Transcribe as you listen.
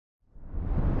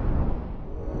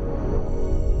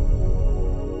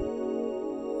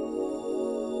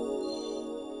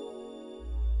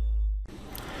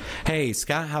Hey,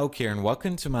 Scott Haug here, and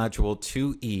welcome to Module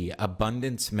 2E,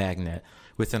 Abundance Magnet,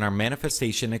 within our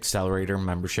Manifestation Accelerator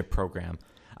membership program.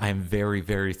 I am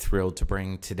very thrilled to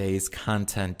bring today's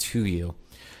content to you.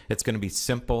 It's going to be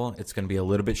simple. It's going to be a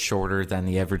little bit shorter than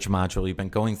the average module you've been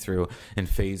going through in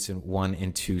phase 1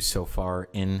 and 2 so far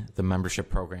in the membership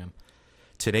program.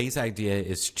 Today's idea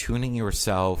is tuning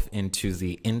yourself into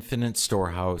the infinite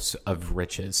storehouse of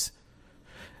riches.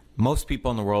 Most people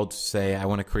in the world say, I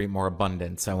want to create more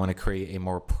abundance. I want to create a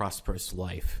more prosperous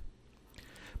life.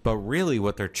 But really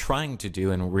what they're trying to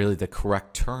do, and really the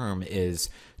correct term, is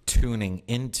tuning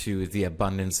into the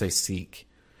abundance they seek,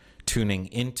 tuning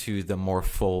into the more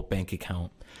full bank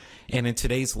account. And in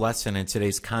today's lesson, in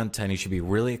today's content, you should be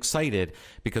really excited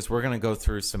because we're going to go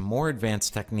through some more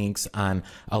advanced techniques on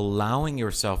allowing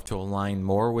yourself to align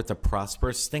more with the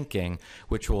prosperous thinking,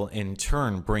 which will in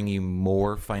turn bring you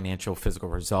more financial physical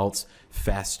results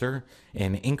faster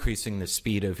and increasing the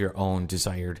speed of your own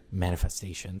desired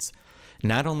manifestations.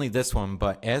 Not only this one,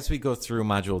 but as we go through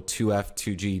module 2F,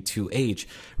 2G, 2H,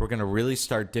 we're going to really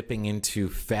start dipping into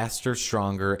faster,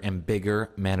 stronger, and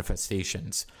bigger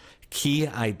manifestations. Key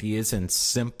ideas and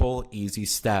simple, easy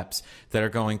steps that are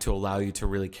going to allow you to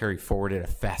really carry forward at a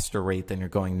faster rate than you're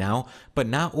going now, but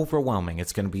not overwhelming.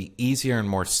 It's going to be easier and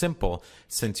more simple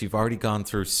since you've already gone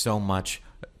through so much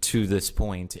to this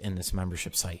point in this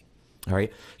membership site. All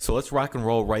right, so let's rock and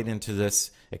roll right into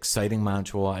this exciting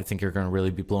module. I think you're going to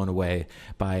really be blown away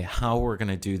by how we're going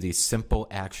to do these simple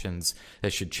actions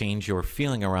that should change your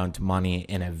feeling around money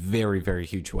in a very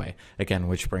huge way. Again,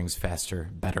 which brings faster,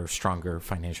 better, stronger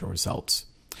financial results.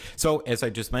 So as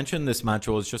I just mentioned, this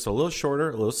module is just a little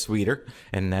shorter, a little sweeter,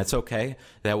 and that's okay.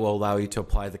 That will allow you to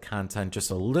apply the content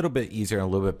just a little bit easier, a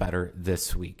little bit better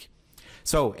this week.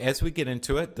 So as we get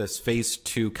into it, this phase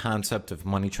 2 concept of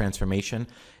money transformation,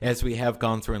 as we have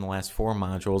gone through in the last 4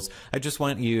 modules, I just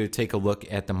want you to take a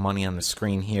look at the money on the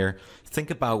screen here. Think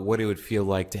about what it would feel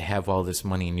like to have all this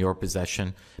money in your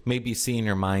possession. Maybe see in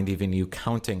your mind even you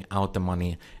counting out the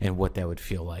money and what that would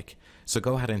feel like. So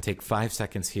go ahead and take 5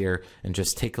 seconds here and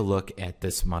just take a look at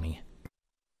this money.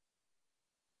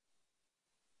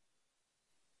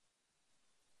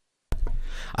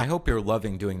 I hope you're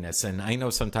loving doing this, and I know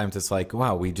sometimes it's like,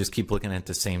 wow, we just keep looking at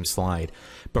the same slide.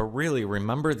 But really,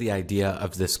 remember the idea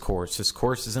of this course. This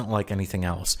course isn't like anything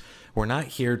else. We're not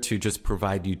here to just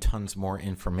provide you tons more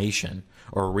information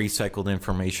or recycled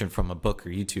information from a book or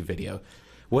YouTube video.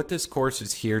 What this course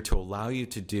is here to allow you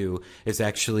to do is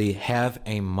actually have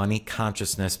a money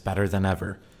consciousness better than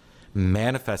ever.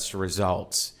 Manifest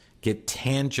results. Get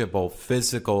tangible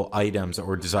physical items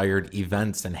or desired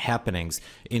events and happenings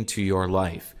into your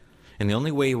life. And the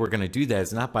only way we're going to do that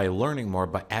is not by learning more,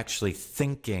 but actually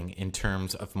thinking in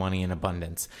terms of money and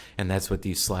abundance. And that's what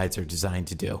these slides are designed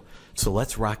to do. So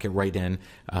let's rock it right in.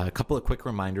 A couple of quick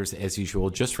reminders as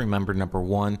usual. Just remember, number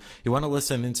 1, you want to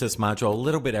listen into this module a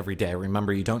little bit every day.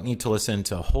 Remember, you don't need to listen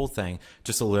to the whole thing,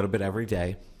 just a little bit every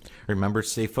day. Remember,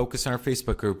 stay focused on our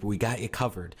Facebook group. We got you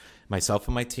covered. Myself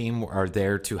and my team are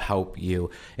there to help you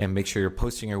and make sure you're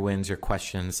posting your wins, your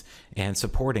questions, and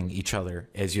supporting each other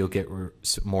as you'll get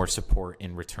more support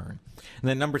in return. And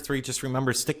then number 3, just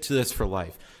remember, stick to this for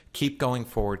life. Keep going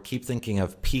forward. Keep thinking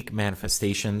of peak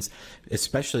manifestations,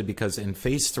 especially because in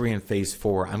phase 3 and phase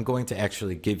 4, I'm going to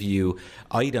actually give you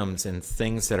items and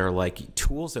things that are like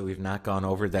tools that we've not gone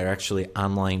over that are actually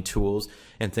online tools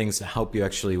and things to help you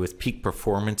actually with peak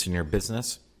performance in your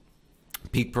business,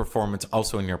 peak performance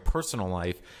also in your personal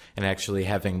life, and actually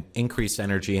having increased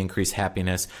energy, increased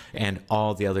happiness, and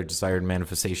all the other desired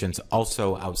manifestations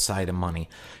also outside of money.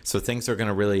 So things are going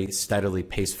to really steadily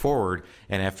pace forward,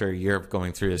 and after a year of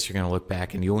going through this, you're going to look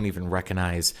back and you won't even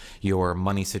recognize your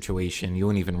money situation. You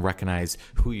won't even recognize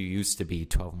who you used to be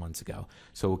 12 months ago.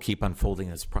 So we'll keep unfolding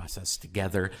this process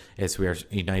together as we are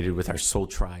united with our soul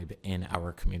tribe in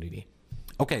our community.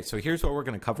 Okay, so here's what we're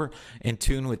going to cover. In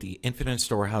tune with the infinite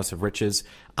storehouse of riches,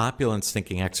 opulence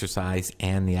thinking exercise,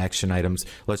 and the action items.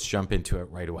 Let's jump into it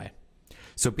right away.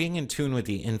 So being in tune with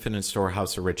the infinite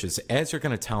storehouse of riches, as you're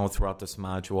going to tell throughout this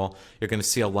module, you're going to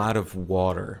see a lot of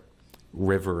water,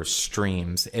 rivers,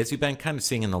 streams, as you've been kind of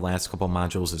seeing in the last couple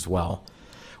modules as well.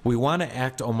 We want to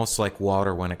act almost like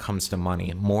water when it comes to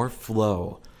money. More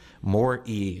flow, more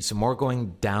ease, more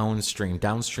going downstream.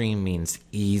 Downstream means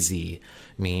easy,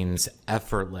 means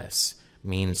effortless,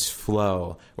 means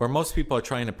flow. Where most people are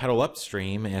trying to pedal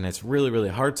upstream, and it's really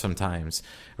hard sometimes,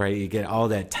 right? You get all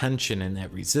that tension and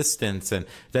that resistance, and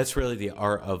that's really the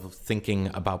art of thinking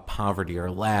about poverty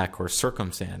or lack or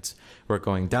circumstance. Where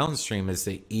going downstream is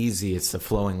the easiest, the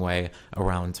flowing way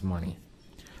around money.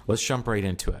 Let's jump right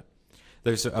into it.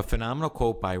 There's a phenomenal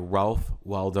quote by Ralph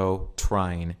Waldo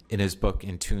Trine in his book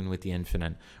In Tune with the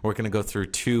Infinite. We're going to go through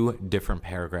two different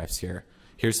paragraphs here.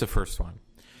 Here's the first one.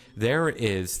 There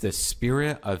is the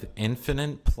spirit of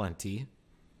infinite plenty,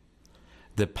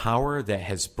 the power that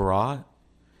has brought,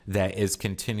 that is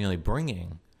continually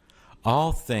bringing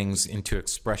all things into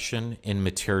expression in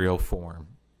material form.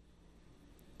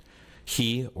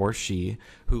 He or she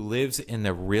who lives in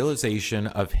the realization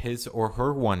of his or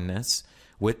her oneness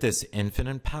with this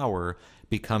infinite power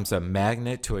becomes a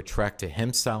magnet to attract to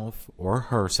himself or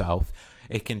herself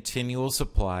a continual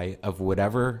supply of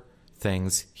whatever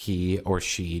things he or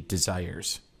she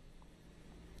desires.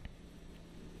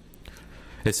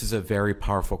 This is a very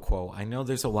powerful quote. I know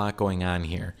there's a lot going on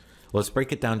here. Let's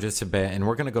break it down just a bit, and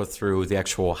we're going to go through the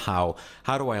actual how.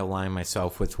 How do I align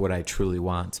myself with what I truly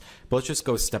want? But let's just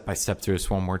go step by step through this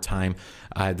one more time.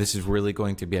 This is really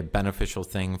going to be a beneficial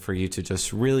thing for you to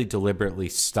just really deliberately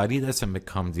study this and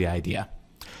become the idea.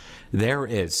 There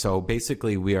is, so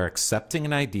basically we are accepting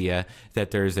an idea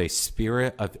that there is a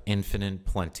spirit of infinite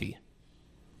plenty.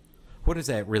 What does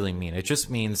that really mean? It just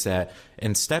means that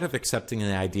instead of accepting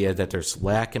the idea that there's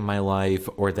lack in my life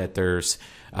or that there's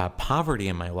poverty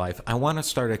in my life, I want to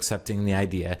start accepting the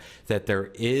idea that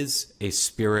there is a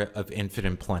spirit of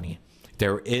infinite plenty.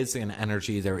 There is an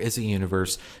energy, there is a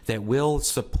universe that will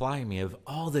supply me of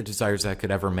all the desires I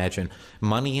could ever imagine,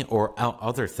 money or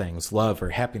other things, love or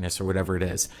happiness or whatever it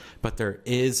is. But there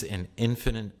is an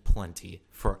infinite plenty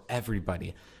for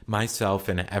everybody, myself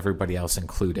and everybody else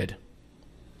included.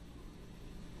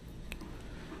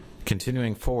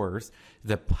 Continuing forth,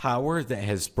 the power that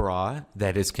has brought,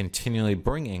 that is continually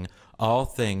bringing all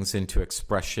things into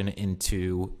expression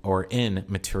into or in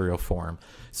material form.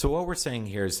 So what we're saying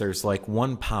here is there's like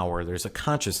one power, there's a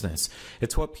consciousness.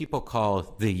 It's what people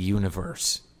call the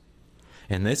universe.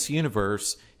 And this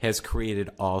universe has created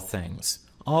all things.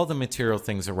 All the material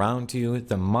things around you,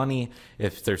 the money,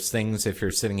 if there's things, if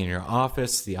you're sitting in your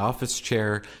office, the office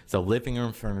chair, the living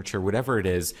room furniture, whatever it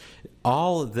is,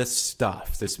 all of this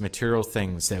stuff, this material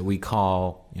things that we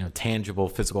call, tangible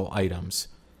physical items,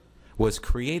 was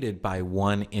created by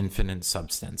one infinite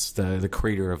substance, the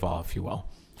creator of all, if you will.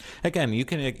 Again, you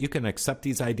can accept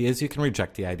these ideas, you can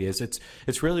reject the ideas.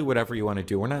 It's really whatever you want to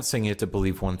do. We're not saying you have to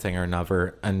believe one thing or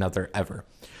another ever.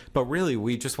 But really,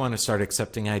 we just want to start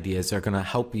accepting ideas that are going to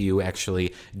help you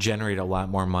actually generate a lot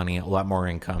more money, a lot more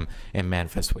income, and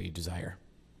manifest what you desire.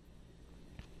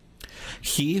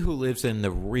 He who lives in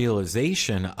the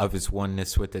realization of his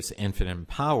oneness with this infinite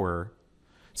power,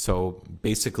 so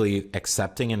basically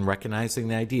accepting and recognizing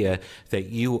the idea that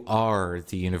you are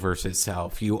the universe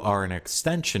itself, you are an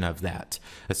extension of that,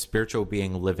 a spiritual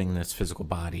being living in this physical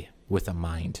body with a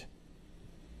mind,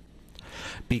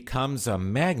 becomes a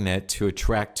magnet to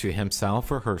attract to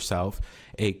himself or herself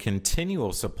a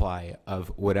continual supply of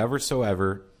whatever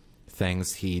soever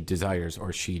things he desires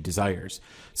or she desires.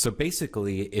 So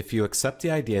basically, if you accept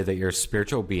the idea that you're a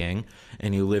spiritual being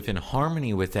and you live in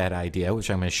harmony with that idea, which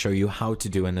I'm going to show you how to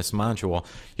do in this module,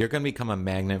 you're going to become a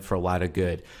magnet for a lot of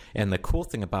good. And the cool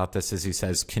thing about this is he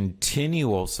says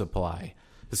continual supply.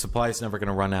 The supply is never going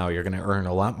to run out. You're going to earn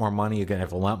a lot more money. You're going to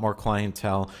have a lot more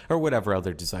clientele or whatever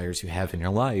other desires you have in your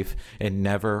life. It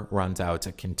never runs out. It's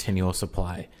a continual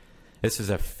supply. This is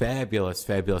a fabulous,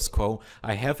 fabulous quote.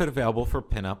 I have it available for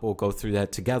pinup. We'll go through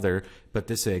that together. But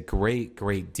this is a great,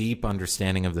 great, deep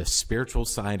understanding of the spiritual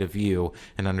side of you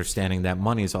and understanding that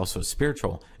money is also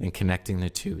spiritual and connecting the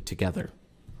two together.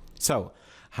 So,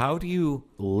 how do you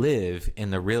live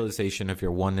in the realization of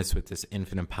your oneness with this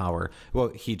infinite power? Well,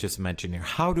 he just mentioned here.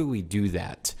 How do we do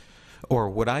that? Or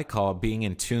what I call being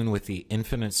in tune with the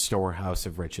infinite storehouse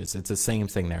of riches. It's the same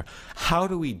thing there. How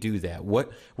do we do that?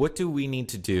 What do we need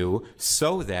to do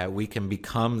so that we can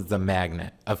become the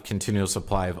magnet of continual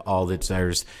supply of all the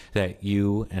desires that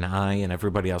you and I and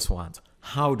everybody else wants?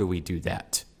 How do we do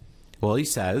that? Well, he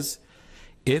says,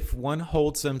 if one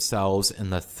holds themselves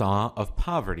in the thought of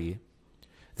poverty,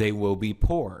 they will be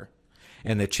poor,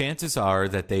 and the chances are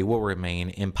that they will remain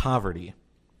in poverty.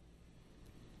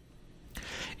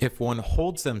 If one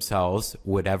holds themselves,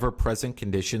 whatever present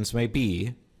conditions may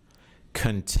be,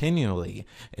 continually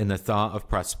in the thought of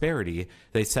prosperity,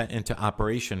 they set into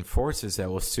operation forces that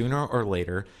will sooner or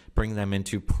later bring them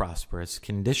into prosperous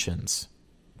conditions.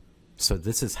 So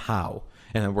this is how.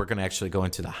 And then we're going to actually go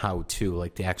into the how-to,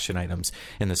 like the action items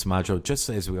in this module, just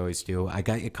as we always do. I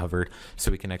got you covered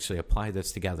so we can actually apply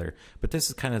this together. But this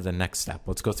is kind of the next step.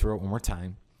 Let's go through it one more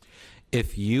time.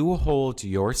 If you hold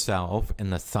yourself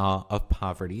in the thought of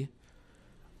poverty,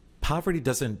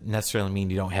 doesn't necessarily mean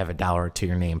you don't have $1 to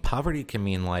your name. Poverty can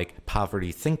mean like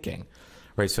poverty thinking,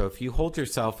 right? So if you hold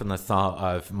yourself in the thought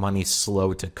of money's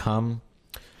slow to come,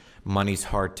 money's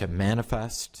hard to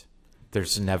manifest,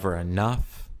 there's never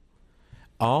enough,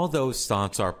 all those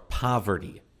thoughts are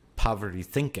poverty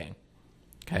thinking.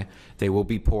 Okay, they will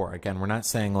be poor. Again, we're not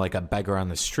saying like a beggar on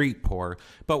the street poor,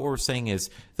 but what we're saying is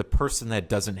the person that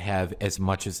doesn't have as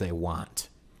much as they want,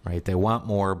 right? They want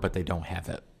more, but they don't have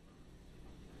it.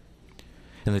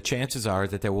 And the chances are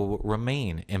that they will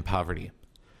remain in poverty.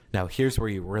 Now, here's where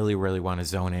you really, really want to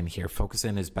zone in here. Focus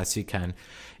in as best you can.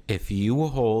 If you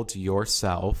hold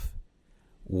yourself,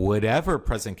 whatever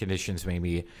present conditions may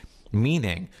be,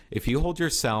 meaning, if you hold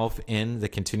yourself in the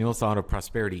continual thought of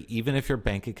prosperity, even if your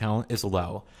bank account is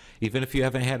low, even if you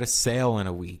haven't had a sale in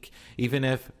a week, even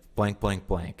if blank, blank,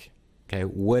 blank, okay,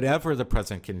 whatever the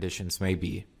present conditions may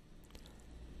be,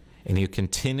 and you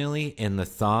continually in the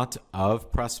thought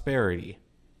of prosperity,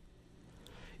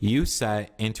 you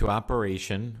set into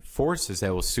operation forces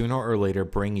that will sooner or later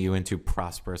bring you into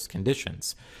prosperous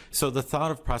conditions. So the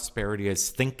thought of prosperity is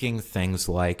thinking things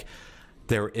like,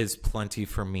 there is plenty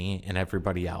for me and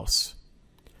everybody else.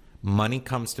 Money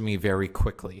comes to me very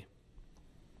quickly.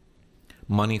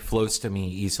 Money flows to me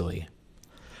easily.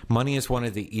 Money is one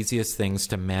of the easiest things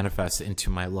to manifest into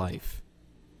my life.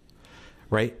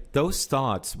 Right? Those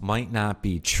thoughts might not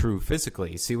be true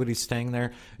physically. See what he's saying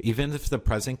there? Even if the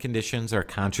present conditions are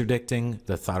contradicting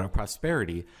the thought of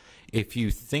prosperity, if you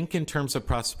think in terms of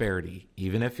prosperity,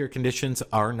 even if your conditions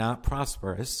are not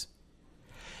prosperous,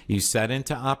 you set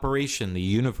into operation the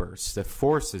universe, the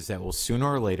forces that will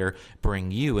sooner or later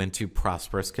bring you into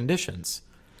prosperous conditions.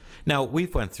 Now,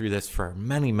 we've went through this for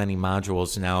many, many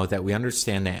modules now that we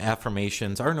understand that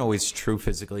affirmations aren't always true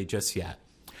physically just yet.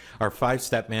 Our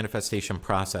 5-step manifestation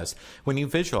process, when you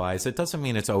visualize, it doesn't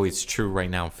mean it's always true right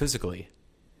now physically.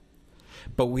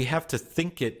 But we have to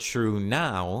think it true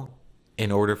now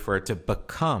in order for it to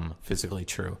become physically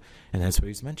true. And that's what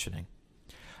he's mentioning.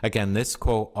 Again, this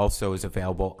quote also is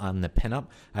available on the pinup.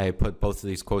 I put both of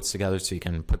these quotes together so you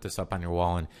can put this up on your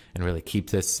wall and really keep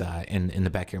this in the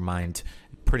back of your mind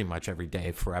pretty much every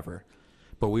day, forever.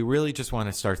 But we really just want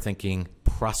to start thinking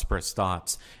prosperous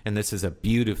thoughts. And this is a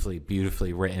beautifully,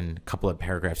 beautifully written couple of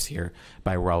paragraphs here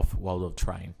by Ralph Waldo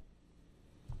Trine.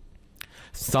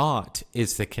 Thought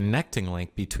is the connecting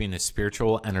link between the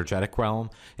spiritual, energetic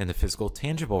realm and the physical,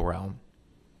 tangible realm.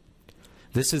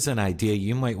 This is an idea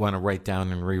you might want to write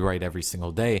down and rewrite every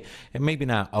single day. And maybe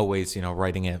not always,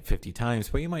 writing it 50 times,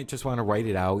 but you might just want to write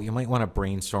it out. You might want to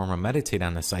brainstorm or meditate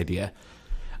on this idea.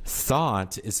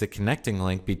 Thought is the connecting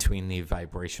link between the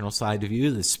vibrational side of you,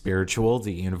 the spiritual,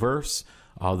 the universe,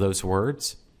 all those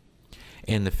words,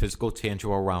 and the physical,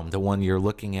 tangible realm, the one you're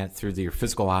looking at through your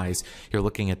physical eyes. You're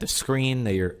looking at the screen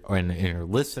that you're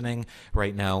listening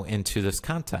right now into this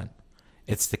content.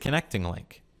 It's the connecting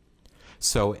link.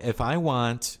 So if I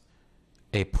want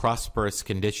a prosperous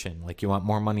condition, like you want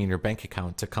more money in your bank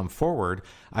account to come forward,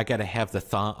 I got to have the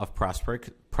thought of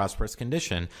prosperous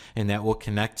condition, and that will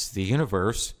connect the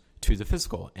universe to the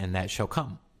physical, and that shall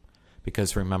come.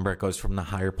 Because remember, it goes from the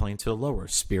higher plane to the lower,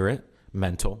 spirit,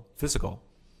 mental, physical.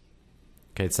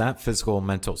 Okay, it's not physical,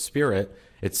 mental, spirit.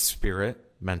 It's spirit,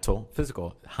 mental,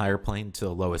 physical, higher plane to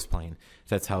the lowest plane.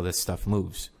 That's how this stuff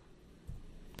moves.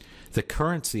 The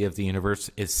currency of the universe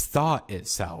is thought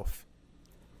itself.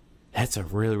 That's a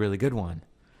really, really good one.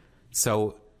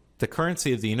 So the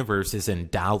currency of the universe is in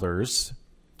dollars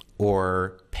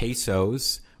or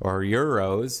pesos or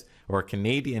euros or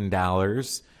Canadian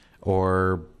dollars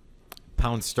or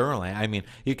pound sterling. I mean,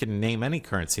 you can name any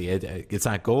currency. It's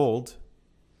not gold.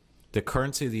 The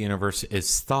currency of the universe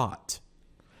is thought.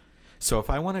 So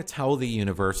if I want to tell the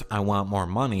universe I want more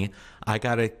money, I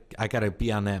gotta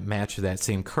be on that match of that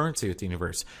same currency with the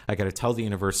universe. I gotta tell the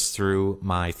universe through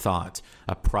my thought.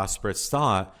 A prosperous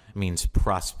thought means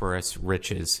prosperous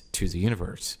riches to the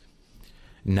universe,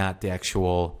 not the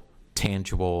actual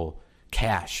tangible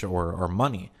cash or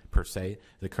money per se.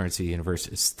 The currency of the universe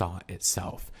is thought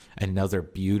itself. Another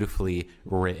beautifully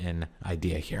written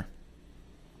idea here.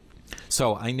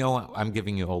 So I know I'm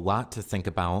giving you a lot to think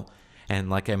about. And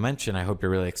like I mentioned, I hope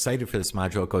you're really excited for this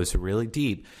module. It goes really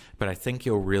deep, but I think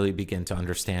you'll really begin to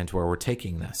understand where we're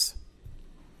taking this.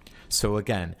 So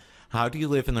again, how do you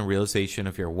live in the realization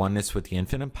of your oneness with the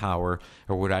infinite power,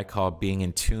 or what I call being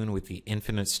in tune with the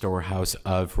infinite storehouse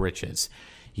of riches?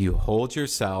 You hold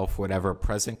yourself, whatever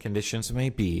present conditions may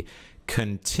be,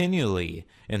 continually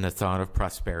in the thought of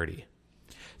prosperity.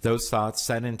 Those thoughts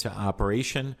set into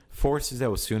operation forces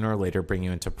that will sooner or later bring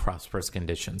you into prosperous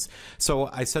conditions. So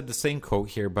I said the same quote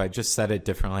here, but I just said it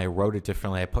differently. I wrote it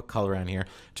differently. I put color on here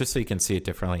just so you can see it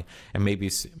differently and maybe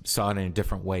saw it in a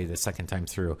different way the second time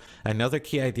through. Another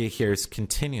key idea here is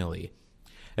continually.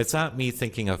 It's not me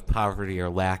thinking of poverty or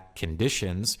lack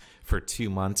conditions for 2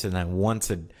 months and then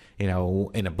once in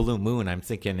a blue moon, I'm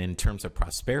thinking in terms of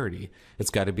prosperity.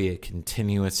 It's got to be a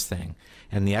continuous thing.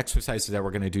 And the exercises that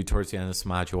we're going to do towards the end of this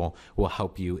module will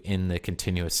help you in the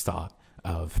continuous thought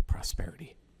of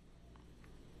prosperity.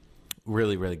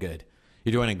 Really, really good.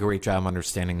 You're doing a great job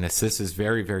understanding this. This is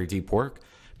very, very deep work.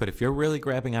 But if you're really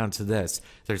grabbing onto this,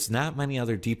 there's not many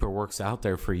other deeper works out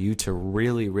there for you to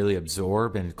really, really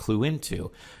absorb and clue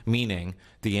into, meaning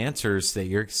the answers that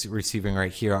you're receiving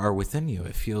right here are within you.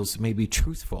 It feels maybe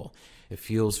truthful. It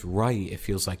feels right. It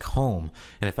feels like home.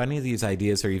 And if any of these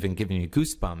ideas are even giving you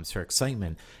goosebumps or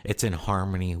excitement, it's in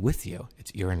harmony with you.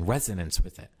 You're in resonance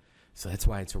with it. So that's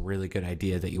why it's a really good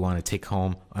idea that you want to take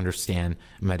home, understand,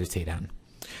 meditate on.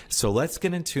 So let's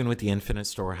get in tune with the infinite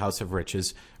storehouse of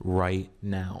riches right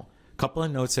now. A couple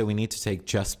of notes that we need to take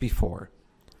just before.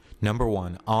 Number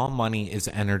one, all money is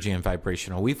energy and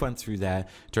vibrational. We've went through that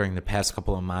during the past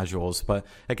couple of modules, but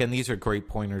again, these are great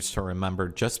pointers to remember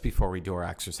just before we do our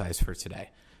exercise for today.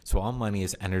 So all money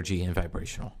is energy and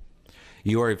vibrational.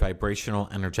 You are a vibrational,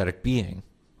 energetic being.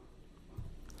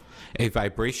 A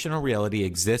vibrational reality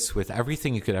exists with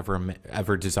everything you could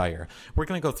ever desire. We're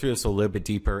going to go through this a little bit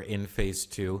deeper in phase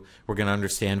 2. We're going to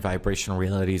understand vibrational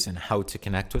realities and how to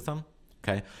connect with them.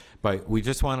 Okay. But we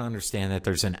just want to understand that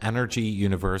there's an energy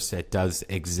universe that does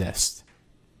exist.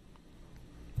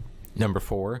 Number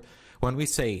 4, when we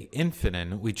say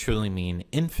infinite, we truly mean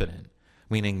infinite,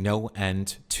 meaning no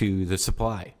end to the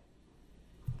supply.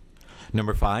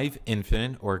 Number 5,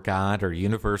 infinite or God or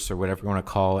universe or whatever you want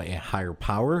to call a higher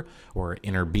power or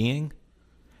inner being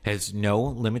has no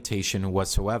limitation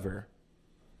whatsoever.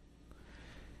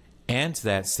 And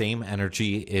that same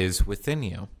energy is within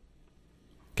you.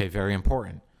 Okay, very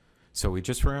important. So we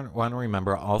just want to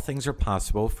remember all things are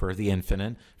possible for the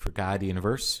infinite, for God,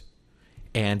 universe,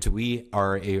 and we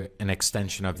are an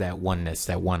extension of that oneness,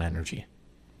 that one energy.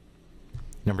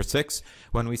 Number 6,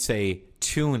 when we say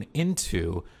tune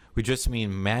into, we just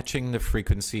mean matching the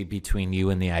frequency between you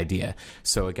and the idea.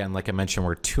 So again, like I mentioned,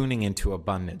 we're tuning into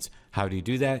abundance. How do you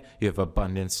do that? You have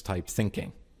abundance type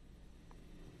thinking.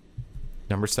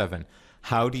 Number 7,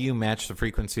 how do you match the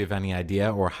frequency of any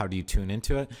idea, or how do you tune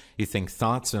into it? You think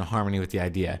thoughts in harmony with the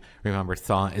idea. Remember,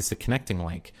 thought is the connecting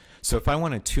link. So if I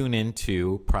want to tune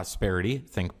into prosperity,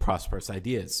 think prosperous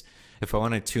ideas. If I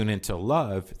want to tune into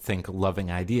love, think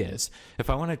loving ideas. If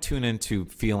I want to tune into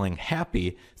feeling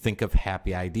happy, think of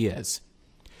happy ideas.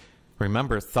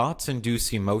 Remember, thoughts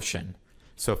induce emotion.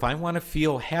 So if I want to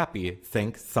feel happy,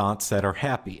 think thoughts that are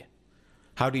happy.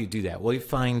 How do you do that? Well, you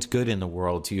find good in the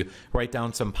world. You write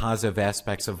down some positive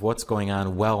aspects of what's going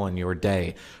on well in your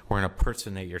day or in a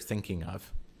person that you're thinking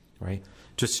of, right?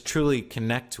 Just truly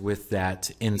connect with that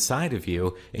inside of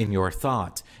you in your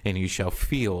thought, and you shall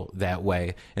feel that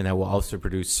way, and that will also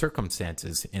produce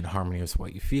circumstances in harmony with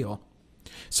what you feel.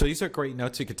 So these are great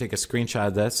notes. You could take a screenshot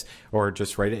of this or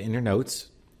just write it in your notes.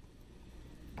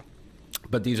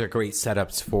 But these are great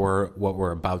setups for what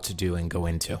we're about to do and go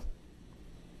into.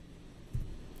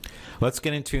 Let's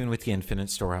get in tune with the infinite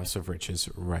storehouse of riches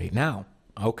right now.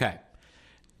 Okay.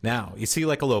 Now, you see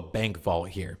like a little bank vault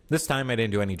here. This time I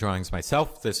didn't do any drawings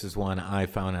myself. This is one I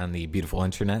found on the beautiful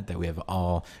internet that we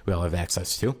all have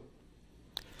access to.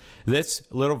 This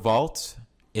little vault,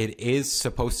 it is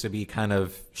supposed to be kind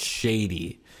of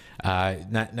shady.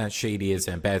 Not shady is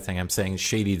a bad thing. I'm saying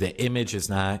shady. The image is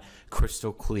not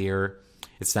crystal clear.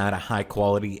 It's not a high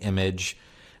quality image.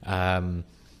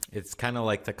 It's kind of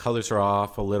like the colors are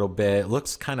off a little bit. It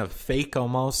looks kind of fake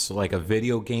almost, like a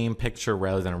video game picture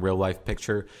rather than a real life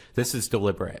picture. This is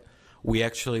deliberate. We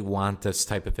actually want this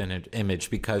type of image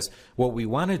because what we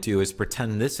want to do is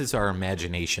pretend this is our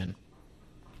imagination.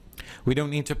 We don't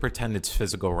need to pretend it's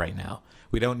physical right now.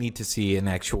 We don't need to see an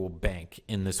actual bank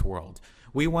in this world.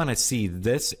 We want to see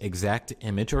this exact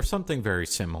image or something very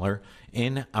similar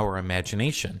in our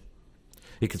imagination.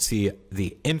 You can see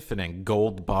the infinite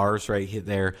gold bars right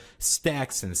there,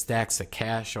 stacks and stacks of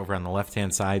cash over on the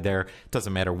left-hand side there. It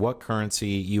doesn't matter what currency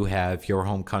you have, your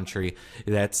home country,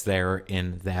 that's there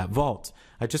in that vault.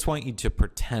 I just want you to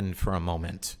pretend for a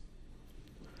moment.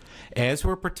 As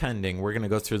we're pretending, we're going to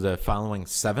go through the following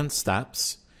 7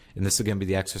 steps. And this is going to be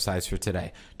the exercise for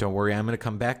today. Don't worry, I'm going to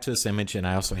come back to this image, and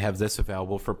I also have this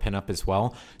available for pinup as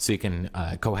well. So you can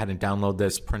go ahead and download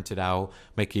this, print it out,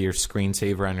 make it your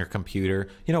screensaver on your computer,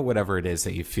 whatever it is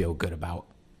that you feel good about.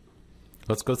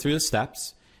 Let's go through the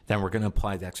steps. Then we're going to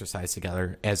apply the exercise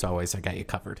together. As always, I got you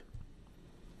covered.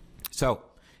 So,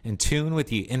 in tune with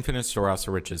the infinite storehouse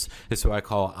of riches. This is what I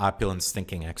call opulence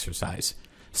thinking exercise.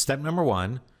 Step number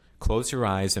 1, close your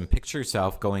eyes and picture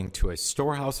yourself going to a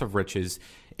storehouse of riches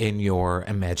in your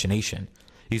imagination.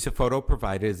 Use a photo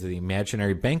provided as the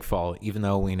imaginary bank vault. Even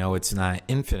though we know it's not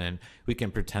infinite, we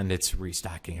can pretend it's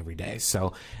restocking every day.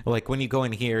 So like when you go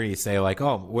in here, you say like,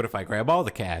 oh, what if I grab all the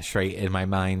cash, right? In my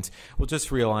mind, we'll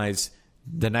just realize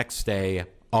the next day,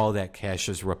 all that cash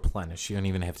is replenished. You don't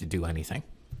even have to do anything.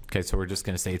 Okay, so we're just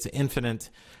going to say it's infinite.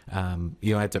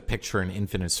 You don't have to picture an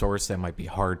infinite source. That might be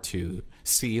hard to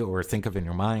see or think of in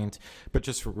your mind, but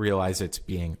just realize it's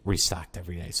being restocked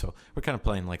every day. So we're kind of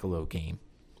playing like a little game.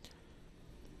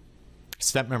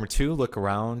 Step number 2, look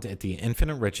around at the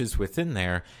infinite riches within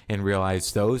there and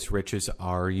realize those riches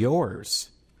are yours.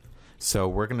 So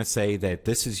we're going to say that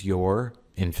this is your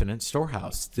infinite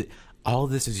storehouse. All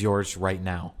this is yours right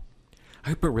now. I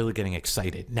hope you're really getting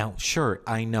excited. Now, sure,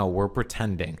 I know we're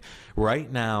pretending.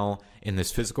 Right now, in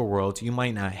this physical world, you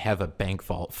might not have a bank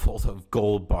vault full of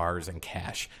gold bars and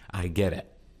cash. I get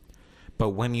it. But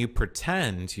when you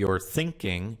pretend, you're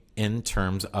thinking in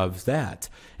terms of that.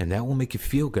 And that will make you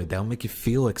feel good. That will make you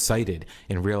feel excited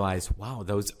and realize, wow,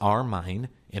 those are mine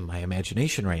in my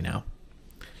imagination right now.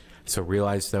 So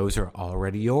realize those are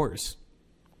already yours.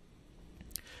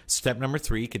 Step number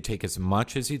 3, you can take as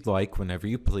much as you'd like whenever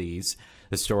you please.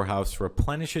 The storehouse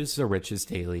replenishes the riches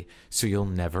daily, so you'll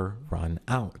never run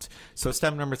out. So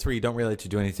step number 3, you don't really have to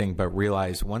do anything but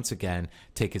realize, once again,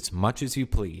 take as much as you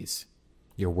please.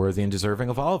 You're worthy and deserving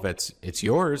of all of it. It's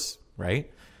yours, right?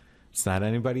 It's not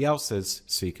anybody else's,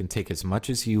 so you can take as much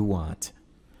as you want.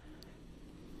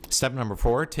 Step number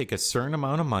 4, take a certain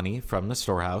amount of money from the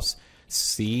storehouse.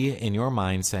 See in your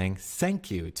mind saying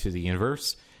thank you to the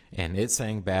universe, and it's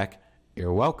saying back,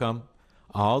 you're welcome.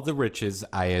 All the riches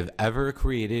I have ever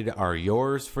created are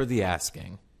yours for the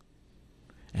asking.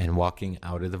 And walking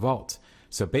out of the vault.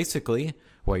 So basically,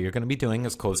 what you're going to be doing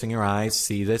is closing your eyes,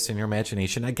 see this in your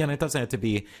imagination. Again, it doesn't have to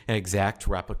be an exact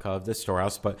replica of the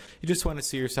storehouse, but you just want to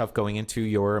see yourself going into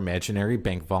your imaginary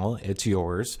bank vault. It's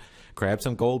yours. Grab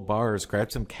some gold bars,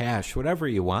 grab some cash, whatever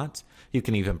you want. You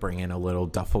can even bring in a little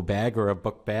duffel bag or a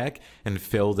book bag and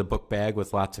fill the book bag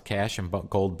with lots of cash and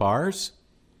gold bars.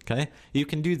 Okay, you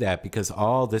can do that because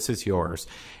all this is yours.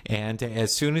 And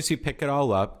as soon as you pick it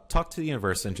all up, talk to the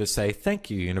universe and just say, thank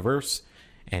you, universe.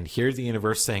 And hear the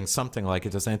universe saying something like,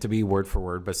 it doesn't have to be word for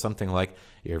word, but something like,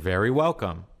 you're very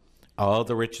welcome. All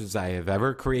the riches I have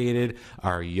ever created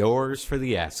are yours for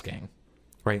the asking.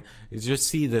 Right? You just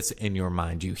see this in your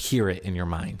mind. You hear it in your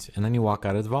mind. And then you walk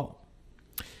out of the vault.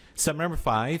 Step number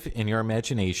 5, in your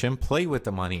imagination, play with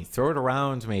the money. Throw it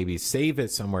around, maybe save it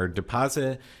somewhere, deposit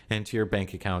it into your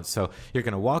bank account. So you're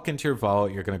going to walk into your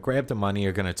vault, you're going to grab the money,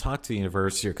 you're going to talk to the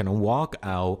universe, you're going to walk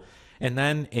out, and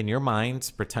then in your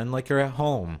mind, pretend like you're at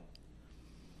home.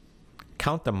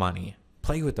 Count the money,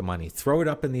 play with the money, throw it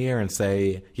up in the air and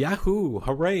say, Yahoo,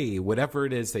 hooray, whatever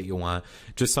it is that you want,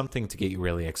 just something to get you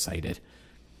really excited.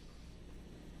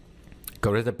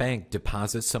 Go to the bank,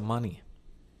 deposit some money.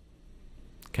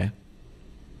 Okay,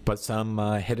 put some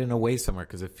hidden away somewhere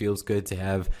because it feels good to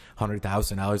have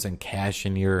 $100,000 in cash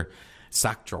in your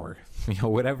sock drawer. You know,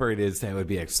 whatever it is that would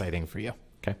be exciting for you.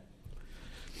 Okay.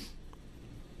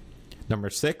 Number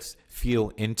 6,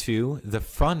 feel into the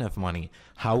fun of money.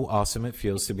 How awesome it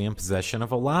feels to be in possession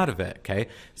of a lot of it. Okay,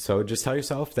 so just tell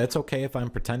yourself that's okay if I'm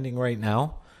pretending right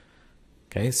now.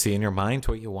 Okay, see in your mind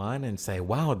what you want and say,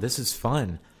 wow, this is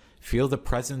fun. Feel the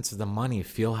presence of the money.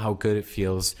 Feel how good it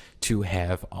feels to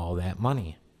have all that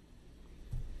money.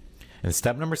 And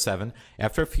step number 7,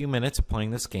 after a few minutes of playing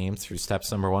this game through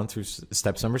steps number 1 through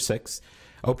steps number 6,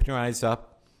 open your eyes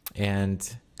up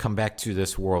and come back to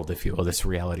this world, if you will, this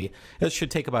reality. It should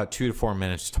take about 2 to 4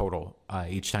 minutes total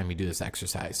each time you do this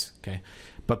exercise. Okay,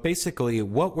 but basically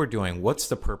what we're doing, what's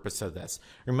the purpose of this?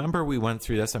 Remember we went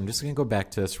through this. I'm just going to go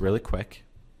back to this really quick.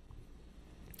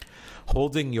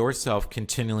 Holding yourself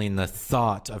continually in the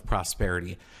thought of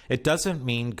prosperity. It doesn't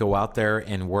mean go out there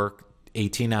and work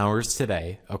 18 hours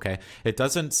today, okay? It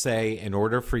doesn't say in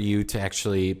order for you to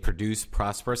actually produce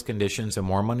prosperous conditions and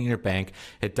more money in your bank,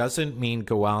 it doesn't mean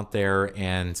go out there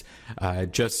and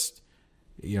just,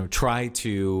 you know, try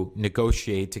to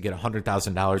negotiate to get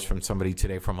 $100,000 from somebody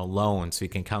today from a loan so you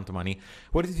can count the money.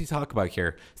 What does he talk about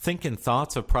here? Think in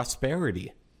thoughts of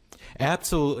prosperity.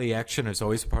 Absolutely, action is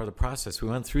always part of the process. We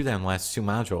went through that in the last 2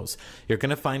 modules. You're going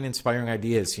to find inspiring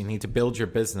ideas. You need to build your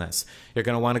business. You're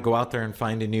going to want to go out there and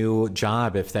find a new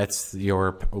job if that's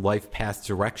your life path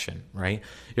direction, right?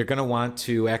 You're going to want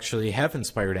to actually have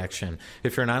inspired action.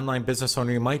 If you're an online business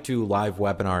owner, you might do live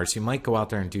webinars. You might go out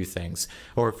there and do things.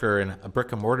 Or if you're in a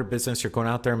brick and mortar business, you're going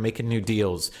out there and making new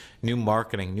deals, new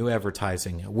marketing, new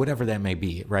advertising, whatever that may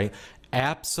be, right?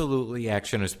 Absolutely,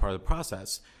 action is part of the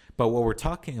process. But what we're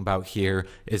talking about here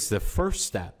is the first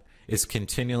step is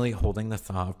continually holding the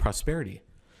thought of prosperity.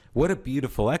 What a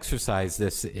beautiful exercise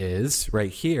this is right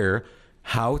here,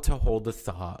 how to hold the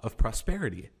thought of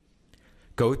prosperity.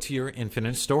 Go to your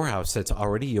infinite storehouse that's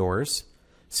already yours.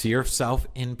 See yourself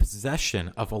in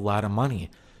possession of a lot of money.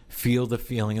 Feel the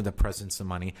feeling of the presence of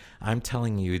money. I'm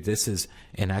telling you, this is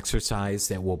an exercise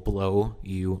that will blow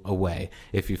you away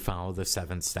if you follow the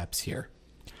 7 steps here.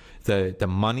 The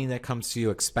money that comes to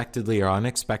you expectedly or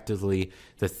unexpectedly,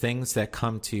 the things that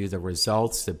come to you, the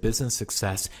results, the business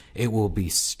success, it will be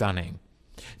stunning.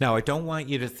 Now, I don't want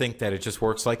you to think that it just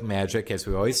works like magic. As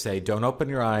we always say, don't open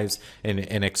your eyes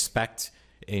and expect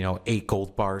 8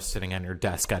 gold bars sitting on your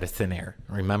desk out of thin air.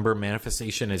 Remember,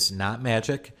 manifestation is not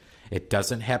magic. It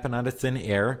doesn't happen out of thin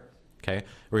air. Okay.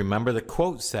 Remember, the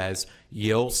quote says,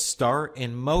 you'll start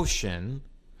in motion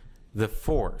the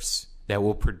force that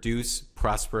will produce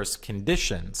prosperous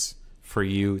conditions for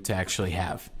you to actually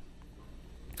have.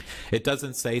 It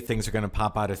doesn't say things are going to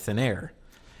pop out of thin air.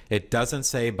 It doesn't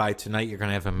say by tonight you're going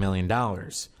to have $1 million.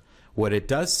 What it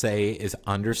does say is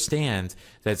understand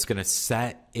that it's going to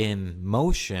set in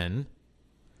motion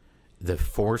the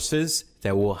forces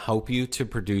that will help you to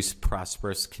produce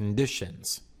prosperous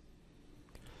conditions.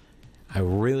 I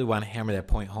really want to hammer that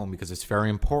point home because it's very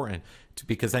important,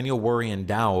 because then you'll worry and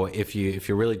doubt if you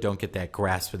really don't get that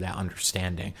grasp of that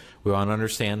understanding. We want to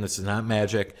understand this is not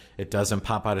magic. It doesn't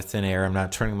pop out of thin air. I'm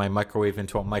not turning my microwave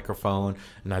into a microphone.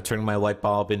 I'm not turning my light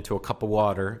bulb into a cup of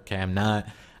water. Okay, I'm not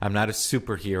a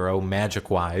superhero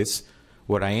magic-wise.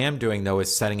 What I am doing, though,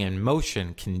 is setting in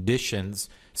motion conditions,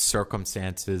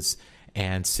 circumstances,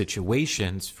 and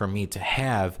situations for me to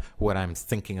have what I'm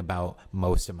thinking about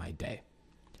most of my day.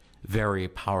 Very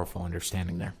powerful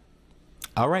understanding there.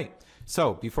 All right.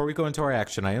 So before we go into our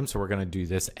action items, so we're going to do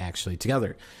this actually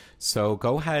together. So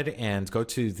go ahead and go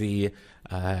to the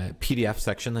PDF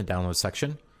section, the download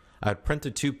section. I'd print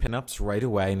the 2 pinups right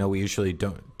away. I know we usually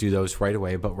don't do those right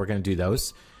away, but we're going to do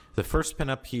those. The first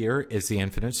pinup here is the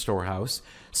Infinite Storehouse.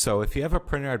 So if you have a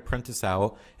printer, I'd print this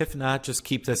out. If not, just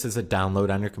keep this as a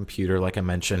download on your computer. Like I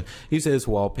mentioned, use it as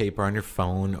wallpaper on your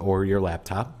phone or your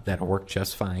laptop. That'll work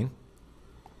just fine.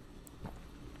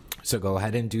 So go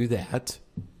ahead and do that.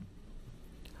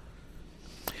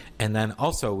 And then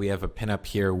also we have a pinup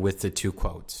here with the 2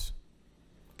 quotes.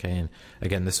 Okay, and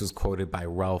again, this was quoted by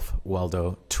Ralph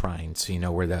Waldo Trine, so you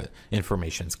know where the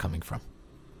information's coming from.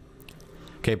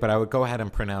 Okay, but I would go ahead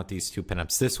and print out these 2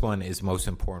 pinups. This one is most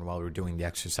important while we're doing the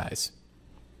exercise.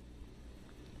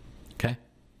 Okay.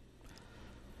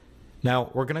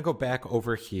 Now we're going to go back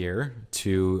over here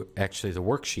to actually the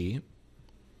worksheet.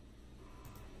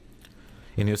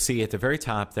 And you'll see at the very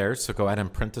top there, so go ahead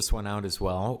and print this one out as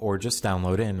well, or just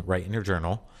download it and write in your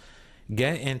journal.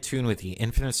 Get in tune with the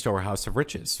Infinite Storehouse of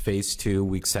Riches, Phase 2,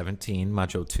 Week 17,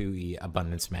 Module 2E,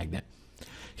 Abundance Magnet.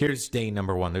 Here's day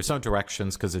number 1. There's no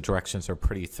directions because the directions are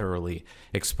pretty thoroughly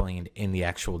explained in the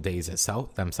actual days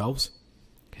themselves.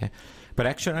 Okay. But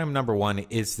action item number 1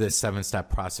 is this 7-step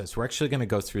process. We're actually going to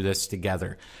go through this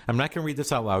together. I'm not going to read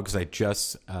this out loud because I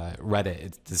just read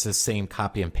it. It's the same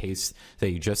copy and paste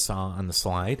that you just saw on the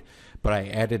slide, but I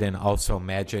added in also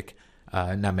music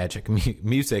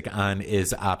on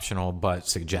is optional but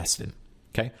suggested.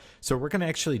 Okay, so we're going to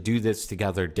actually do this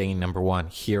together day number 1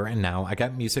 here and now. I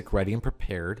got music ready and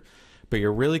prepared, but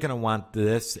you're really going to want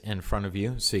this in front of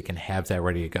you so you can have that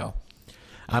ready to go.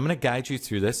 I'm going to guide you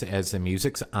through this as the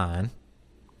music's on.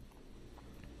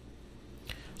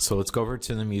 So let's go over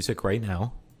to the music right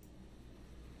now.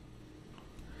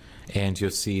 And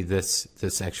you'll see this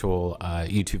actual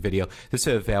YouTube video. This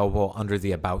is available under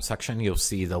the About section. You'll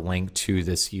see the link to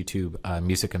this YouTube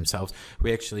music themselves.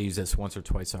 We actually use this once or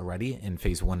twice already in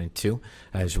phase 1 and 2.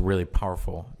 It's really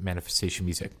powerful manifestation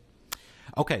music.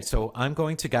 Okay, so I'm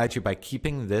going to guide you by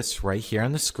keeping this right here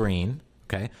on the screen.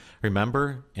 Okay,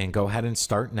 remember, and go ahead and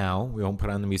start now. We won't put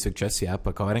on the music just yet,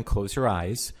 but go ahead and close your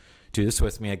eyes. Do this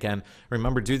with me again.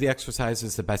 Remember, do the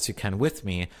exercises the best you can with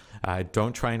me.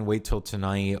 Don't try and wait till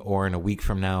tonight or in a week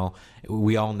from now.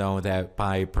 We all know that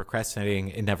by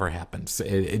procrastinating, it never happens.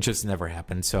 It just never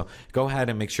happens. So go ahead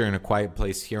and make sure you're in a quiet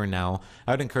place here and now.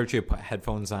 I would encourage you to put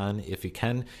headphones on if you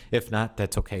can. If not,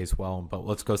 that's okay as well. But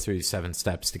let's go through these 7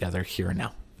 steps together here and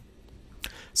now.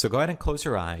 So go ahead and close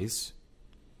your eyes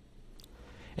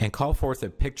and call forth a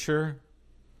picture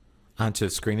onto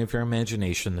the screen of your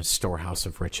imagination, the storehouse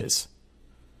of riches.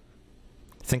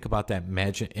 Think about that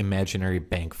imaginary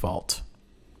bank vault.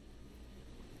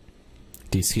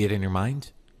 Do you see it in your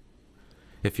mind?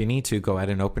 If you need to, go ahead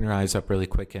and open your eyes up really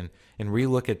quick and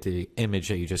re-look at the image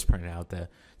that you just printed out,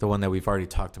 the one that we've already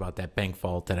talked about, that bank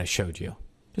vault that I showed you.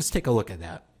 Just take a look at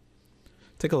that.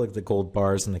 take a look at the gold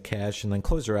bars and the cash, and then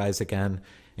close your eyes again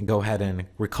and go ahead and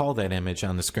recall that image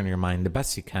on the screen of your mind the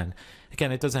best you can.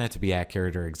 Again, it doesn't have to be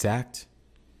accurate or exact,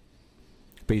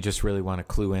 but you just really want to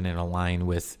clue in and align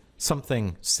with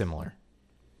something similar.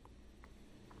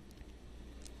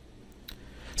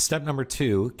 Step number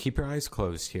 2, keep your eyes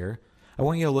closed here. I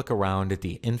want you to look around at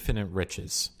the infinite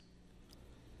riches.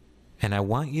 And I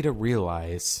want you to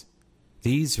realize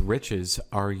these riches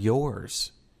are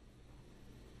yours.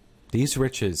 These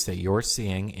riches that you're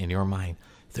seeing in your mind,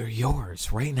 they're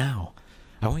yours right now.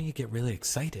 I want you to get really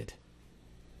excited.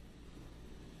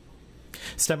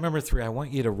 Step number 3, I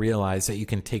want you to realize that you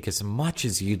can take as much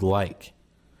as you'd like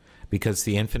because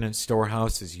the infinite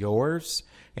storehouse is yours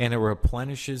and it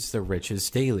replenishes the riches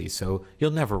daily, so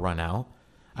you'll never run out.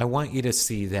 I want you to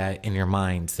see that in your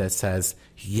mind that says,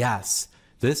 yes,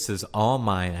 this is all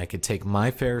mine. I could take my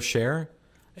fair share.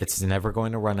 It's never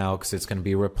going to run out because it's going to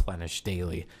be replenished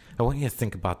daily. I want you to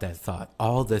think about that thought.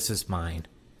 All this is mine.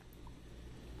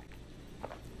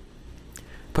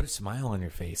 Put a smile on your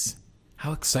face.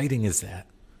 How exciting is that?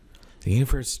 The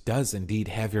universe does indeed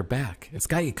have your back. It's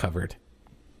got you covered.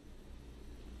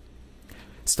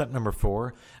 Step number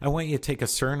 4, I want you to take a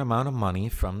certain amount of money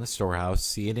from the storehouse,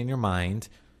 see it in your mind.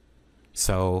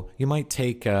 So you might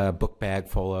take a book bag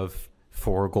full of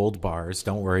 4 gold bars.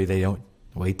 Don't worry, they don't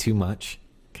weigh too much.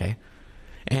 Okay.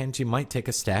 And you might take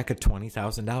a stack of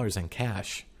 $20,000 in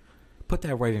cash. Put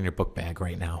that right in your book bag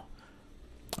right now.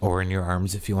 Or in your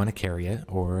arms if you want to carry it,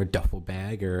 or a duffel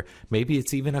bag, or maybe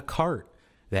it's even a cart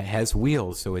that has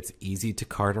wheels so it's easy to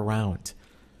cart around.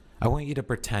 I want you to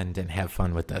pretend and have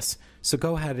fun with this. So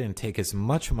go ahead and take as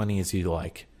much money as you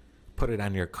like. Put it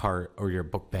on your cart or your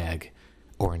book bag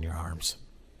or in your arms.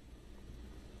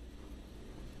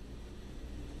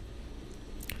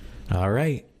 All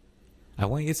right. I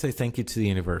want you to say thank you to the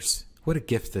universe. What a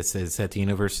gift this is that the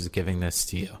universe is giving this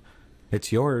to you.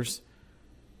 It's yours.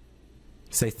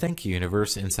 Say thank you,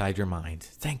 universe, inside your mind.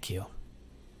 Thank you.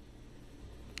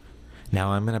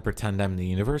 Now I'm going to pretend I'm the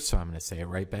universe, so I'm going to say it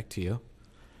right back to you.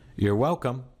 You're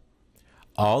welcome.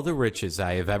 All the riches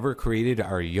I have ever created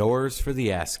are yours for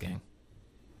the asking.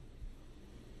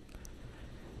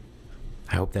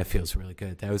 I hope that feels really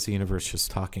good. That was the universe just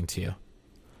talking to you.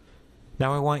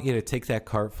 Now I want you to take that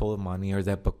cart full of money or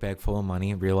that book bag full of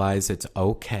money and realize it's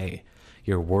okay.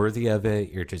 You're worthy of it.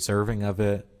 You're deserving of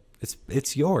it.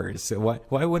 It's yours. So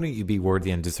why wouldn't you be worthy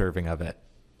and deserving of it?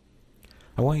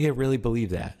 I want you to really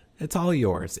believe that. It's all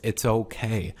yours. It's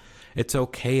okay. It's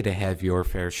okay to have your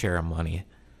fair share of money.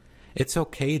 It's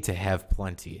okay to have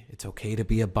plenty. It's okay to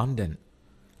be abundant.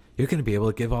 You're going to be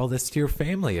able to give all this to your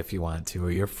family if you want to,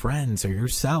 or your friends, or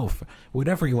yourself.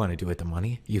 Whatever you want to do with the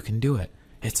money, you can do it.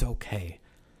 It's okay.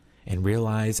 And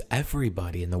realize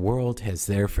everybody in the world has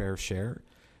their fair share.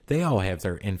 They all have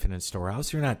their infinite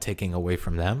storehouse. You're not taking away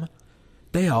from them.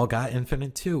 They all got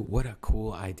infinite too. What a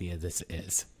cool idea this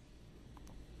is.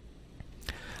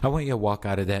 I want you to walk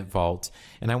out of that vault,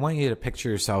 and I want you to picture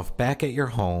yourself back at your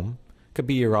home. Could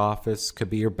be your office, could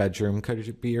be your bedroom,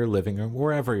 could be your living room,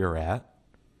 wherever you're at.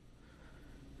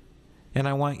 And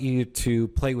I want you to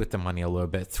play with the money a little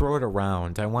bit. Throw it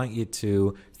around. I want you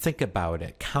to think about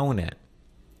it, count it,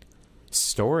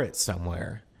 store it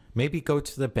somewhere. Maybe go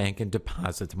to the bank and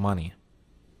deposit the money.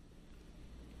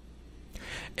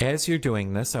 As you're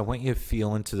doing this, I want you to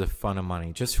feel into the fun of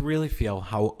money. Just really feel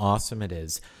how awesome it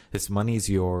is. This money is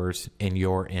yours and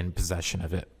you're in possession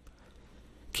of it.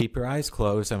 Keep your eyes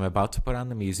closed. I'm about to put on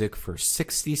the music for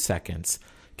 60 seconds.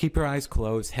 Keep your eyes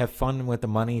closed. Have fun with the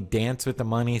money. Dance with the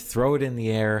money. Throw it in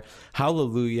the air.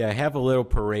 Hallelujah. Have a little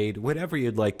parade. Whatever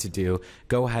you'd like to do,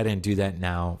 go ahead and do that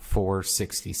now for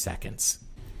 60 seconds.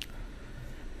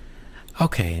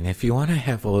 Okay, and if you want to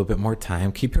have a little bit more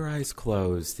time, keep your eyes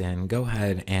closed and go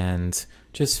ahead and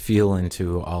just feel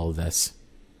into all of this.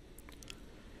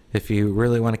 If you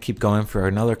really want to keep going for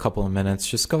another couple of minutes,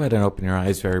 just go ahead and open your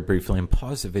eyes very briefly and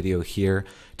pause the video here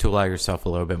to allow yourself a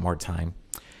little bit more time.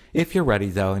 If you're ready,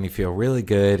 though, and you feel really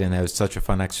good and that was such a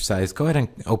fun exercise, go ahead and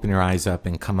open your eyes up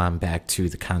and come on back to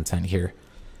the content here.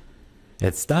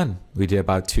 It's done. We did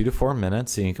about 2 to 4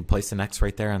 minutes, and you can place an X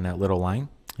right there on that little line.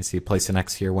 I see you place an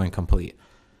X here when complete.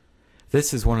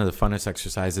 This is one of the funnest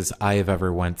exercises I have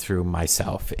ever went through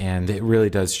myself, and it really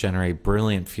does generate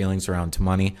brilliant feelings around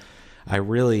money. I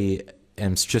really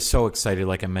am just so excited,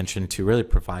 like I mentioned, to really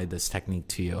provide this technique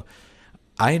to you.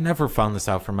 I never found this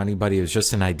out from anybody. It was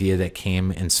just an idea that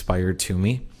came inspired to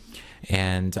me.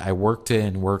 And I worked it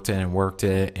and worked it and worked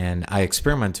it, and I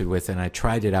experimented with it, and I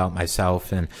tried it out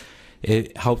myself, and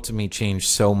it helped me change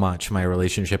so much my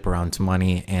relationship around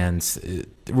money, and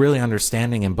really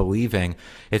understanding and believing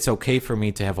it's okay for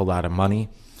me to have a lot of money.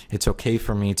 It's okay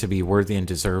for me to be worthy and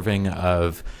deserving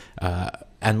of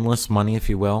endless money, if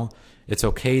you will. It's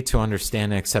okay to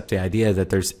understand and accept the idea that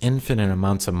there's infinite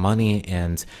amounts of money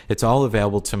and it's all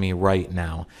available to me right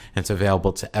now. And it's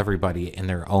available to everybody in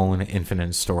their own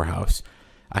infinite storehouse.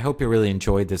 I hope you really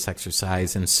enjoyed this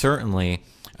exercise, and certainly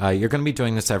you're going to be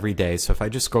doing this every day. So if I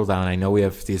just scroll down, I know we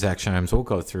have these action items we'll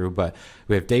go through, but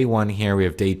we have day 1 here, we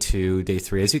have day 2, day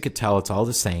 3. As you could tell, it's all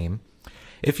the same.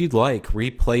 If you'd like,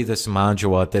 replay this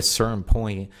module at this certain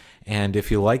point. And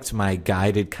if you liked my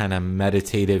guided kind of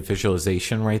meditative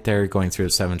visualization right there, going through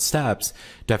the 7 steps,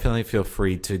 definitely feel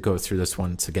free to go through this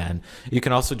once again. You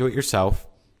can also do it yourself.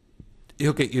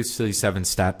 You'll get used to these 7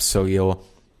 steps, so you'll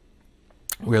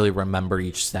really remember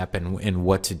each step and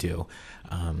what to do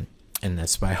in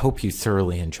this. But I hope you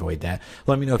thoroughly enjoyed that.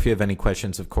 Let me know if you have any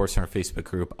questions, of course, in our Facebook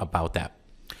group about that.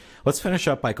 Let's finish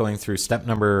up by going through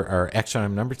action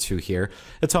item number 2 here.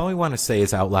 That's all we want to say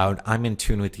is out loud, I'm in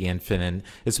tune with the infinite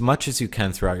as much as you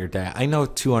can throughout your day. I know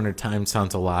 200 times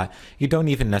sounds a lot. You don't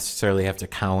even necessarily have to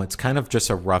count. It's kind of just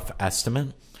a rough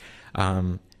estimate.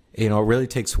 It really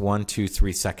takes 1, 2,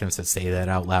 3 seconds to say that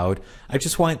out loud. I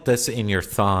just want this in your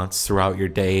thoughts throughout your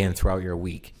day and throughout your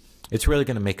week. It's really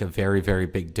going to make a very, very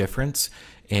big difference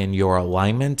in your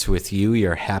alignment with you,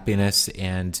 your happiness,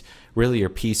 and really your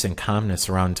peace and calmness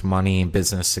around money and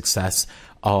business success,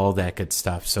 all that good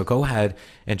stuff. So go ahead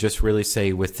and just really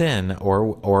say within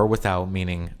or without,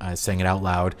 meaning saying it out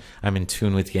loud, I'm in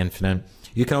tune with the infinite.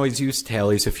 You can always use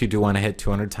tallies if you do want to hit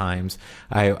 200 times.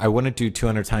 I wouldn't do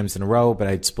 200 times in a row, but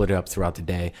I'd split it up throughout the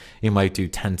day. You might do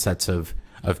 10 sets of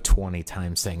 20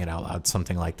 times saying it out loud,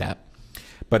 something like that.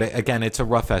 But again, it's a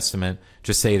rough estimate.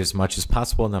 Just say it as much as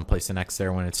possible and then place an X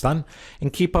there when it's done.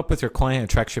 And keep up with your client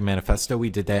attraction manifesto. We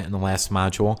did that in the last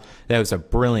module. That was a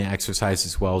brilliant exercise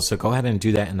as well. So go ahead and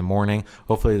do that in the morning.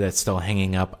 Hopefully that's still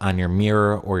hanging up on your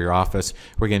mirror or your office.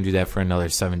 We're going to do that for another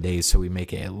 7 days. So we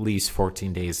make it at least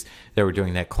 14 days that we're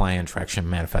doing that client attraction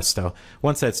manifesto.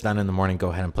 Once that's done in the morning,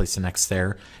 go ahead and place an X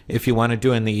there. If you want to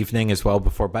do it in the evening as well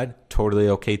before bed, totally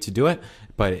okay to do it.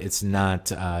 But it's not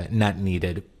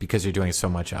needed because you're doing so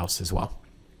much else as well.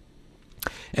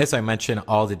 As I mentioned,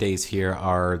 all the days here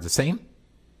are the same.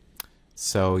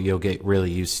 So you'll get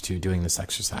really used to doing this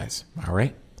exercise. All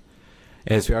right.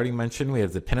 As we already mentioned, we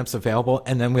have the pinups available.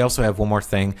 And then we also have one more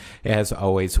thing. As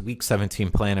always, week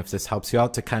 17 plan. If this helps you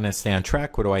out to kind of stay on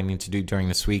track, what do I need to do during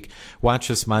this week? Watch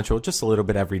this module just a little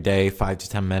bit every day, 5 to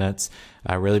 10 minutes.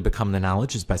 Really become the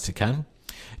knowledge as best you can.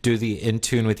 Do the In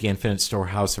Tune with the Infinite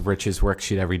Storehouse of Riches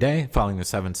worksheet every day, following the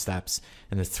 7 steps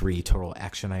and the 3 total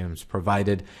action items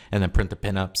provided, and then print the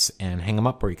pinups and hang them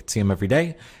up where you can see them every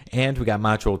day. And we got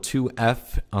module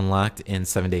 2F unlocked in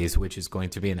 7 days, which is going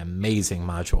to be an amazing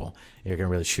module. You're going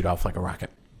to really shoot off like a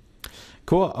rocket.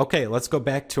 Cool. Okay, let's go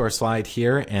back to our slide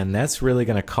here, and that's really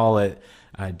going to call it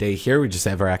a day here. We just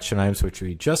have our action items, which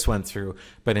we just went through,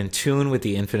 but in tune with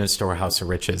the Infinite Storehouse of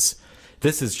Riches.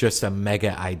 This is just a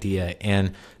mega idea,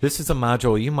 and this is a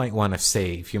module you might want to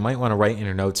save. You might want to write in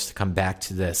your notes to come back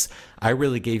to this. I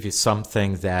really gave you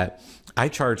something that I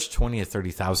charge $20,000 to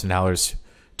 $30,000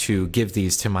 to give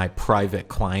these to my private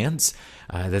clients.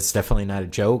 That's definitely not a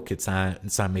joke. It's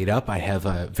not made up. I have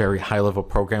a very high level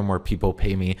program where people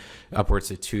pay me upwards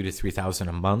of $2,000 to $3,000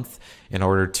 a month in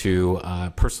order to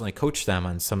personally coach them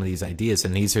on some of these ideas,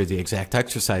 and these are the exact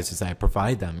exercises I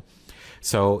provide them.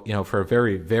 So, for a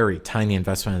very, very tiny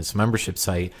investment in this membership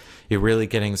site, you're really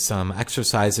getting some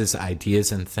exercises,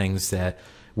 ideas, and things that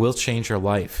will change your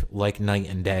life like night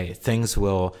and day. Things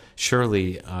will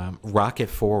surely rocket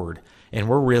forward. And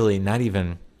we're not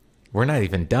even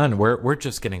done. We're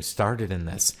just getting started in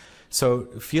this. So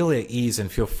feel at ease and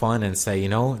feel fun and say,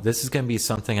 this is going to be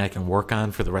something I can work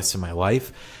on for the rest of my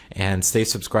life, and stay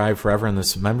subscribed forever in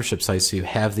this membership site so you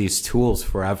have these tools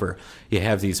forever. You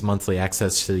have these monthly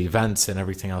access to the events and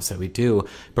everything else that we do,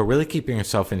 but really keeping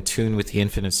yourself in tune with the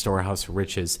Infinite Storehouse of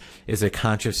Riches is a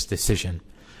conscious decision.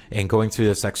 And going through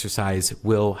this exercise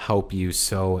will help you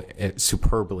so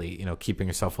superbly, keeping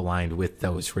yourself aligned with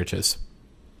those riches.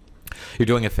 You're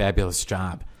doing a fabulous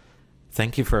job.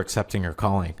 Thank you for accepting your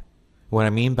calling. What I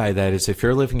mean by that is if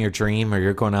you're living your dream or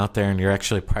you're going out there and you're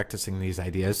actually practicing these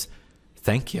ideas,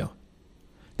 thank you.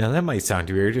 Now that might sound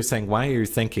weird. You're saying, why are you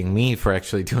thanking me for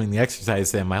actually doing the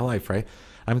exercise in my life, right?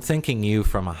 I'm thanking you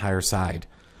from a higher side.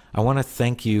 I want to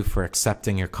thank you for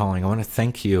accepting your calling. I want to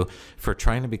thank you for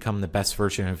trying to become the best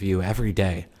version of you every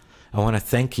day. I want to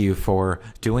thank you for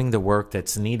doing the work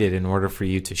that's needed in order for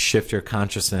you to shift your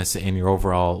consciousness in your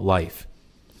overall life.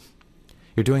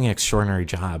 You're doing an extraordinary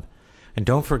job. And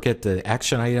don't forget the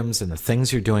action items and the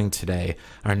things you're doing today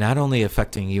are not only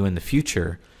affecting you in the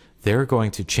future, they're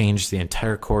going to change the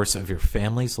entire course of your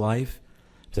family's life,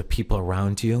 the people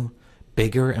around you,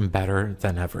 bigger and better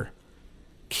than ever.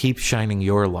 Keep shining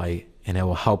your light, and it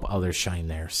will help others shine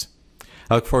theirs.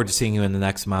 I look forward to seeing you in the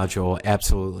next module,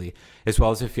 absolutely. As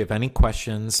well as if you have any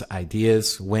questions,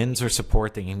 ideas, wins, or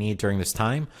support that you need during this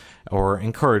time, or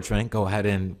encouragement, go ahead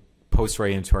and post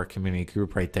right into our community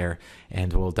group right there,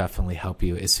 and we'll definitely help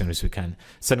you as soon as we can.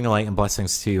 Sending light and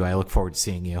blessings to you. I look forward to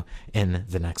seeing you in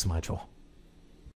the next module.